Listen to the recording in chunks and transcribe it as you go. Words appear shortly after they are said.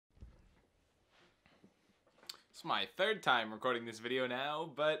It's my third time recording this video now,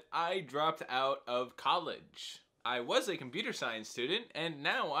 but I dropped out of college. I was a computer science student, and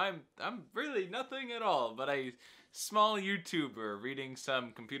now I'm really nothing at all but a small YouTuber reading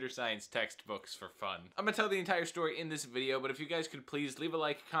some computer science textbooks for fun. I'm gonna tell the entire story in this video, but if you guys could please leave a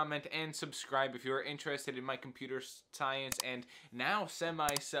like, comment, and subscribe if you are interested in my computer science and now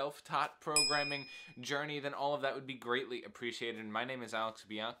semi-self-taught programming journey, then all of that would be greatly appreciated. My name is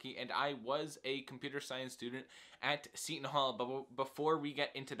Bianchi, and I was a computer science student at Seton Hall. But before we get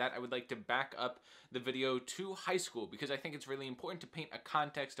into that, I would like to back up the video to high school because I think it's really important to paint a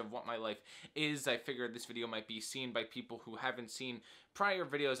context of what my life is. I figured this video might be seen by people who haven't seen prior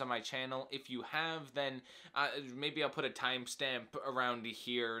videos on my channel. If you have, then maybe I'll put a timestamp around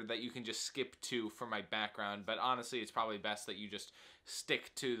here that you can just skip to for my background, but honestly it's probably best that you just stick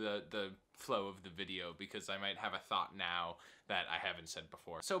to the flow of the video because I might have a thought now that I haven't said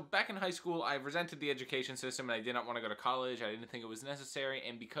before. So back in high school, I resented the education system and I did not want to go to college. I didn't think it was necessary,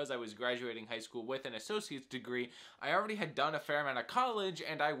 and because I was graduating high school with an associate's degree, I already had done a fair amount of college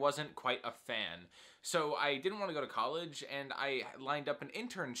and I wasn't quite a fan. So I didn't want to go to college and I lined up an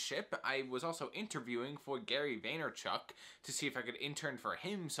internship. I was also interviewing for Gary Vaynerchuk to see if I could intern for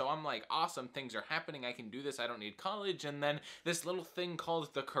him. So I'm like, awesome, things are happening. I can do this. I don't need college. And then this little thing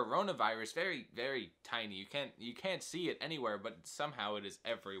called the coronavirus, very, very tiny. You can't see it anywhere, but somehow it is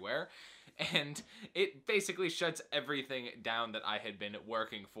everywhere. And it basically shuts everything down that I had been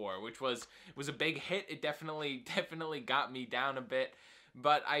working for, which was a big hit. It definitely got me down a bit.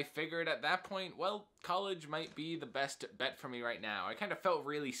 But I figured at that point, well, college might be the best bet for me right now. I kind of felt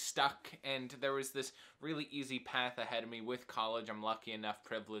really stuck, and there was this really easy path ahead of me with college. I'm lucky enough,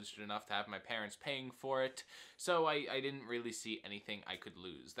 privileged enough to have my parents paying for it, so I didn't really see anything I could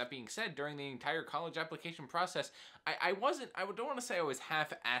lose. That being said, during the entire college application process, I don't want to say I was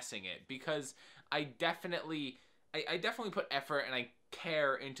half-assing it, because I definitely put effort and I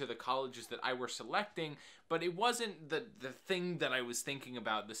care into the colleges that I were selecting, but it wasn't the thing that I was thinking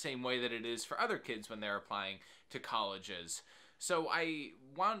about the same way that it is for other kids when they're applying to colleges. So I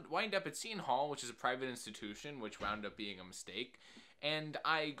wind up at Seton Hall, which is a private institution, which wound up being a mistake, and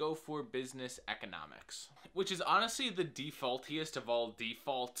I go for business economics, which is honestly the defaultiest of all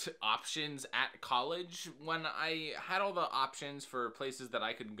default options at college. When I had all the options for places that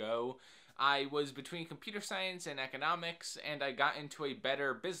I could go, I was between computer science and economics, and I got into a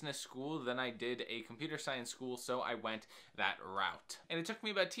better business school than I did a computer science school, so I went that route. And it took me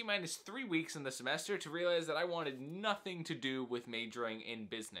about T-minus 3 weeks in the semester to realize that I wanted nothing to do with majoring in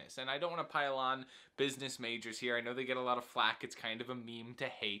business. And I don't want to pile on business majors here. I know they get a lot of flack. It's kind of a meme to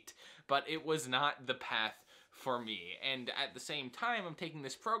hate, but it was not the path for me. And at the same time, I'm taking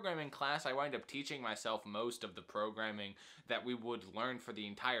this programming class. I wind up teaching myself most of the programming that we would learn for the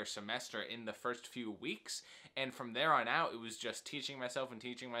entire semester in the first few weeks. And from there on out, it was just teaching myself and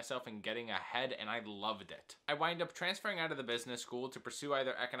getting ahead, and I loved it. I wind up transferring out of the business school to pursue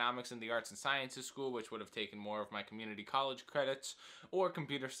either economics in the arts and sciences school, which would have taken more of my community college credits, or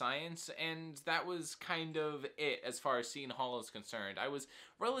computer science, and that was kind of it as far as Seton Hall is concerned. I was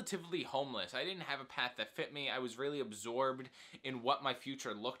relatively homeless. I didn't have a path that fit me. I was really absorbed in what my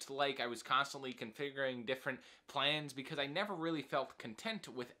future looked like. I was constantly configuring different plans because I never really felt content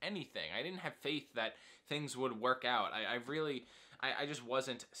with anything. I didn't have faith that things would work out. I just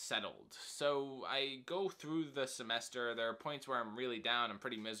wasn't settled. So I go through the semester. There are points where I'm really down, I'm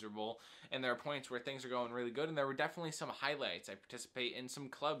pretty miserable, and there are points where things are going really good, and there were definitely some highlights. I participate in some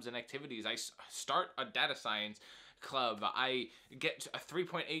clubs and activities. I start a data science club. I get a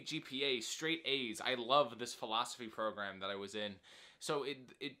 3.8 GPA, straight A's. I love this philosophy program that I was in. So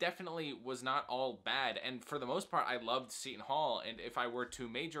it definitely was not all bad, and for the most part I loved Seton Hall, and if I were to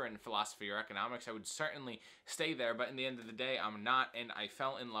major in philosophy or economics I would certainly stay there, but in the end of the day I'm not, and I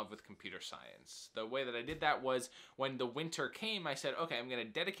fell in love with computer science. The way that I did that was when the winter came, I said, okay, I'm going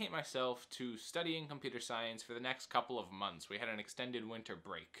to dedicate myself to studying computer science for the next couple of months. We had an extended winter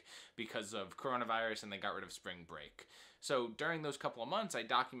break because of coronavirus and they got rid of spring break. So during those couple of months, I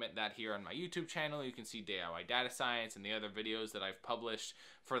document that here on my YouTube channel. You can see DIY Data Science and the other videos that I've published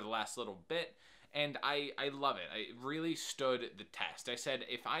for the last little bit. And I love it. I really stood the test. I said,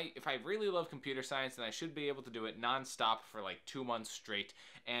 if I really love computer science, then I should be able to do it nonstop for like 2 months straight.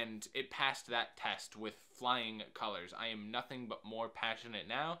 And it passed that test with flying colors. I am nothing but more passionate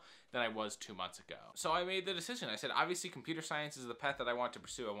now than I was 2 months ago. So I made the decision. I said, obviously computer science is the path that I want to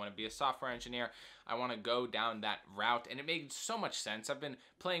pursue. I want to be a software engineer. I want to go down that route. And it made so much sense. I've been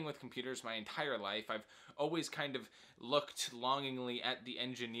playing with computers my entire life. I've always kind of looked longingly at the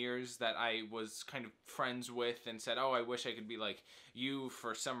engineers that I was kind of friends with and said, oh, I wish I could be like you,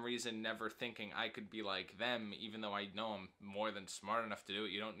 for some reason, never thinking I could be like them, even though I know I'm more than smart enough to do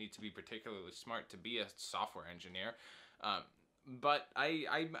it. You don't need to be particularly smart to be a software engineer. But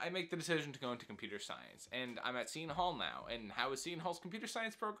I make the decision to go into computer science, and I'm at Seton Hall now. And how is Seton Hall's computer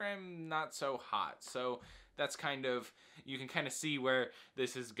science program? Not so hot. So that's kind of, you can kind of see where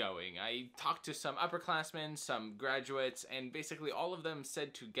this is going. I talked to some upperclassmen, some graduates, and basically all of them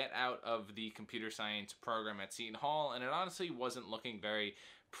said to get out of the computer science program at Seton Hall, and it honestly wasn't looking very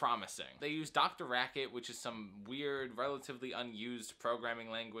promising. They use Dr. Racket, which is some weird, relatively unused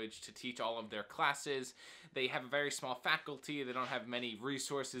programming language, to teach all of their classes. They have a very small faculty. They don't have many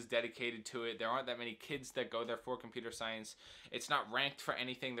resources dedicated to it. There aren't that many kids that go there for computer science. It's not ranked for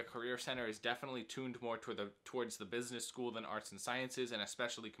anything. The Career Center is definitely tuned more towards the business school than arts and sciences, and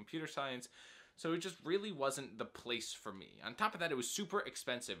especially computer science. So it just really wasn't the place for me. On top of that, it was super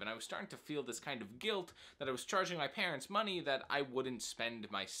expensive, and I was starting to feel this kind of guilt that I was charging my parents money that I wouldn't spend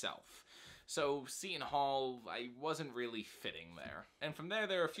myself. So Seton Hall, I wasn't really fitting there. And from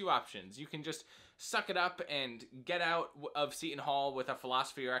there are a few options. You can just suck it up and get out of Seton Hall with a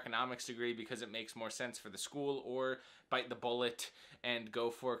philosophy or economics degree because it makes more sense for the school, or bite the bullet and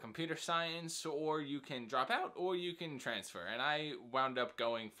go for computer science, or you can drop out, or you can transfer. And I wound up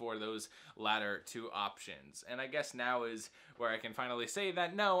going for those latter two options. And I guess now is where I can finally say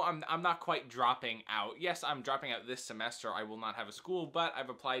that no, I'm not quite dropping out. Yes, I'm dropping out this semester. I will not have a school, but I've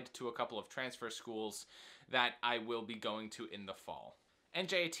applied to a couple of transfer schools that I will be going to in the fall.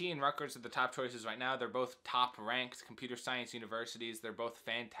 NJIT and Rutgers are the top choices right now. They're both top-ranked computer science universities. They're both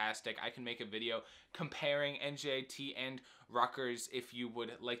fantastic. I can make a video comparing NJIT and Rutgers if you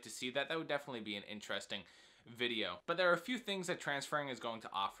would like to see that. That would definitely be an interesting video. But there are a few things that transferring is going to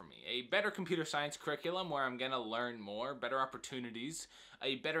offer me. A better computer science curriculum where I'm going to learn more, better opportunities,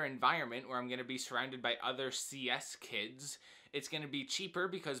 a better environment where I'm going to be surrounded by other CS kids. It's going to be cheaper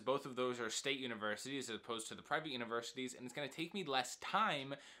because both of those are state universities as opposed to the private universities, and it's going to take me less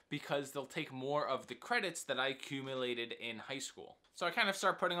time because they'll take more of the credits that I accumulated in high school. So I kind of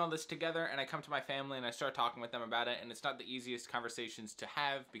start putting all this together, and I come to my family and I start talking with them about it, and it's not the easiest conversations to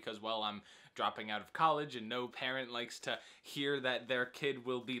have because, well, I'm dropping out of college and no parent likes to hear that their kid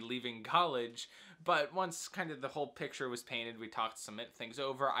will be leaving college. But once kind of the whole picture was painted, we talked some things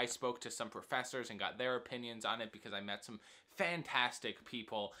over. I spoke to some professors and got their opinions on it because I met some fantastic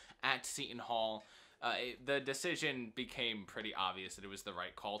people at Seton Hall. The decision became pretty obvious that it was the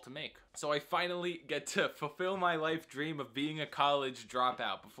right call to make. So I finally get to fulfill my life dream of being a college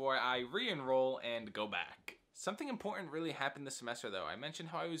dropout before I re-enroll and go back. Something important really happened this semester though. I mentioned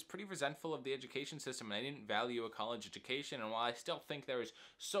how I was pretty resentful of the education system and I didn't value a college education, and while I still think there is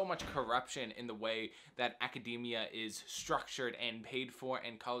so much corruption in the way that academia is structured and paid for,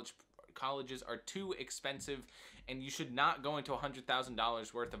 and colleges are too expensive, and you should not go into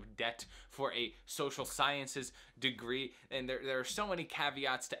 $100,000 worth of debt for a social sciences degree. And there are so many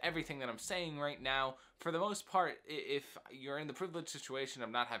caveats to everything that I'm saying right now. For the most part, if you're in the privileged situation of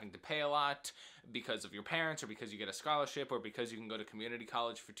not having to pay a lot because of your parents, or because you get a scholarship, or because you can go to community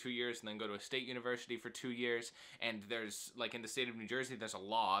college for 2 years and then go to a state university for 2 years, and there's, like in the state of New Jersey, there's a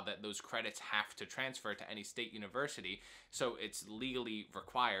law that those credits have to transfer to any state university, so it's legally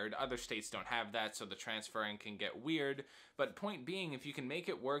required. Other states don't have that, so the transferring can get weird, but point being, if you can make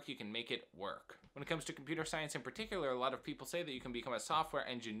it work, you can make it work. When it comes to computer science in particular, a lot of people say that you can become a software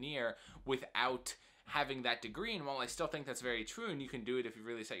engineer without having that degree, and while I still think that's very true and you can do it if you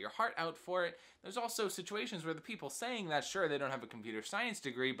really set your heart out for it, there's also situations where the people saying that, sure, they don't have a computer science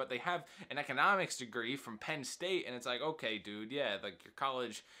degree, but they have an economics degree from Penn State, and it's like, okay, dude, yeah, like your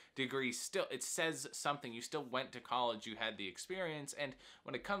college degree still, it says something. You still went to college, you had the experience, and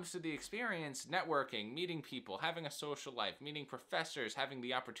when it comes to the experience, networking, meeting people, having a social life, meeting professors, having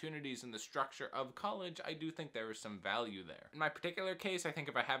the opportunities and the structure of college, I do think there is some value there. In my particular case, I think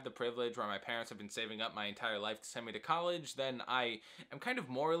if I have the privilege where my parents have been saving up my entire life to send me to college, then I am kind of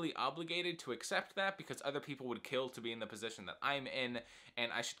morally obligated to accept that, because other people would kill to be in the position that I'm in,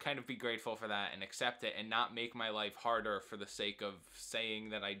 and I should kind of be grateful for that and accept it and not make my life harder for the sake of saying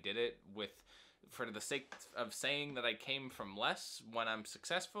that I did it for the sake of saying that I came from less when I'm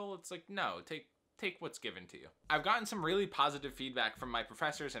successful. It's like, no, take what's given to you. I've gotten some really positive feedback from my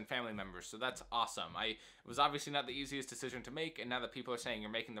professors and family members, so that's awesome. It was obviously not the easiest decision to make, and now that people are saying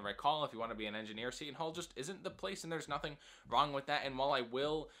you're making the right call, if you want to be an engineer, Seton Hall just isn't the place, and there's nothing wrong with that. And while I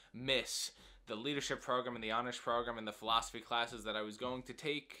will miss the leadership program and the honors program and the philosophy classes that I was going to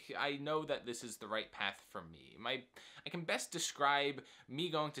take, I know that this is the right path for me. I can best describe me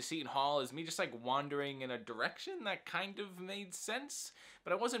going to Seton Hall as me just like wandering in a direction that kind of made sense,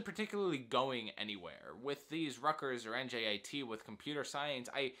 but I wasn't particularly going anywhere. With these Rutgers or NJIT with computer science,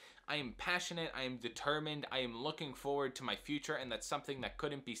 I am passionate, I am determined, I am looking forward to my future, and that's something that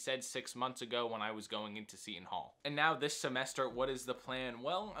couldn't be said 6 months ago when I was going into Seton Hall. And now this semester, what is the plan?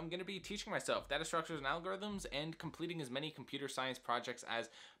 Well, I'm going to be teaching myself data structures and algorithms and completing as many computer science projects as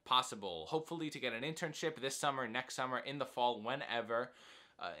possible. Hopefully to get an internship this summer, next summer, in the fall, whenever.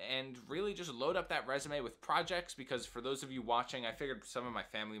 And really just load up that resume with projects, because for those of you watching, I figured some of my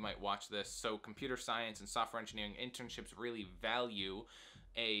family might watch this, so computer science and software engineering internships really value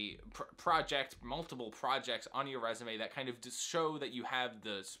a project, multiple projects on your resume that kind of just show that you have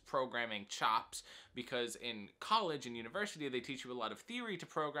the programming chops, because in college and university they teach you a lot of theory to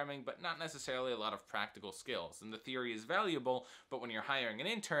programming but not necessarily a lot of practical skills. And the theory is valuable, but when you're hiring an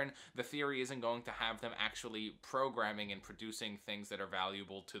intern, the theory isn't going to have them actually programming and producing things that are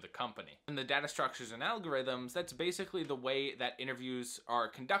valuable to the company. And the data structures and algorithms, that's basically the way that interviews are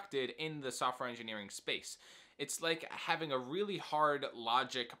conducted in the software engineering space. It's like having a really hard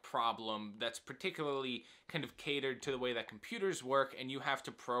logic problem that's particularly kind of catered to the way that computers work, and you have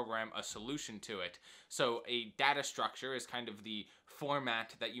to program a solution to it. So a data structure is kind of the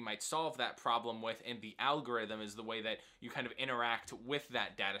format that you might solve that problem with, and the algorithm is the way that you kind of interact with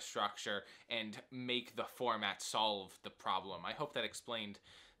that data structure and make the format solve the problem. I hope that explained,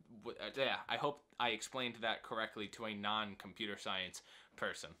 I hope I explained that correctly to a non-computer science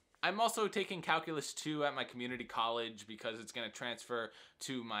person. I'm also taking Calculus 2 at my community college because it's going to transfer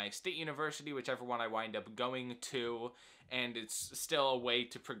to my state university, whichever one I wind up going to, and it's still a way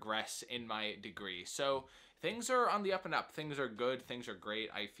to progress in my degree. So things are on the up and up. Things are good. Things are great.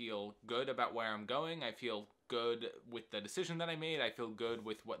 I feel good about where I'm going. I feel good with the decision that I made. I feel good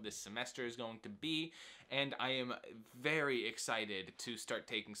with what this semester is going to be, and I am very excited to start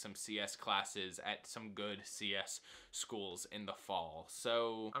taking some CS classes at some good CS schools in the fall.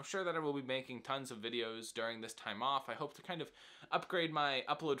 So I'm sure that I will be making tons of videos during this time off. I hope to kind of upgrade my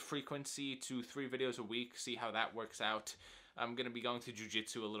upload frequency to 3 videos a week, see how that works out. I'm going to be going to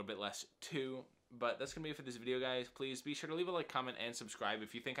jiu-jitsu a little bit less too. But that's going to be it for this video, guys. Please be sure to leave a like, comment, and subscribe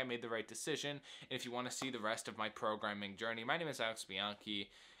if you think I made the right decision, and if you want to see the rest of my programming journey. My name is Bianchi,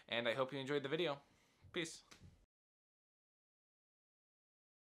 and I hope you enjoyed the video. Peace.